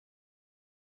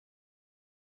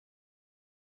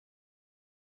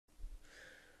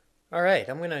Alright,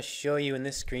 I'm going to show you in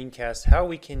this screencast how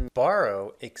we can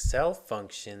borrow Excel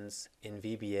functions in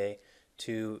VBA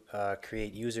to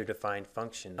create user-defined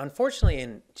functions. Unfortunately,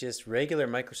 in just regular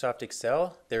Microsoft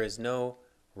Excel, there is no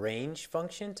range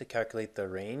function to calculate the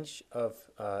range of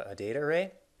a data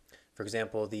array. For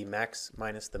example, the max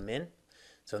minus the min.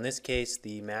 So in this case,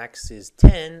 the max is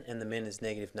 10 and the min is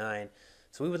 -9.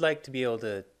 So we would like to be able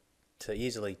to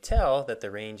easily tell that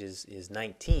the range is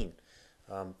 19.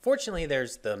 Fortunately,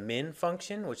 there's the min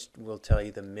function, which will tell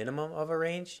you the minimum of a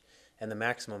range, and the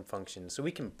maximum function. So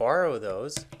we can borrow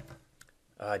those,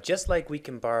 just like we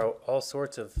can borrow all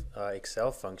sorts of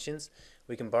Excel functions.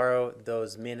 We can borrow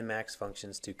those min and max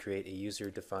functions to create a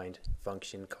user-defined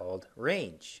function called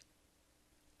range.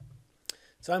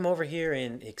 So I'm over here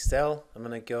in Excel. I'm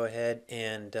going to go ahead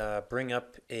and bring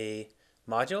up a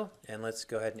module, and let's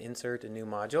go ahead and insert a new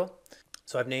module.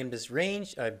 So I've named this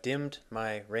range. I've dimmed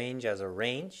my range as a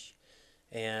range,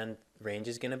 and range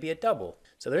is going to be a double.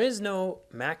 So there is no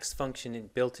max function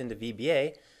built into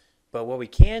VBA, but what we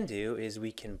can do is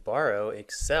we can borrow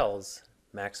Excel's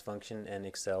max function and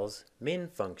Excel's min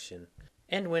function.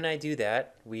 And when I do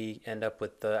that, we end up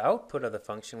with the output of the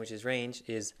function, which is range,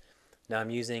 is now I'm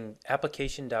using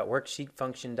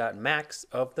application.worksheetfunction.max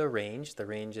of the range. The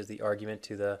range is the argument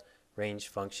to the range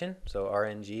function, so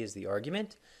RNG is the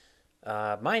argument.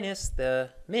 Minus the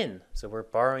min. So we're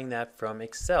borrowing that from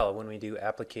Excel when we do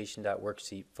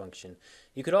application.worksheet function.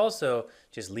 You could also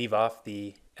just leave off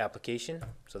the application,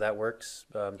 so that works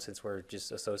since we're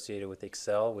just associated with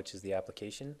Excel, which is the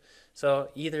application.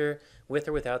 So either with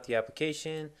or without the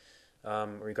application,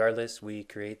 regardless, we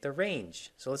create the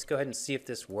range. So let's go ahead and see if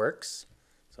this works.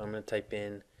 So I'm going to type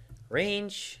in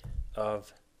range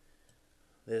of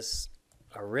this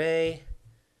array,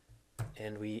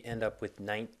 and we end up with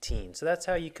 19. So that's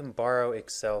how you can borrow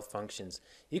Excel functions.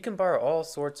 You can borrow all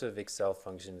sorts of Excel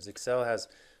functions. Excel has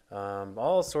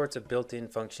all sorts of built-in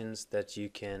functions that you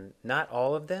can, not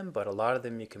all of them, but a lot of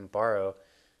them you can borrow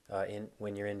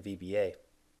when you're in VBA.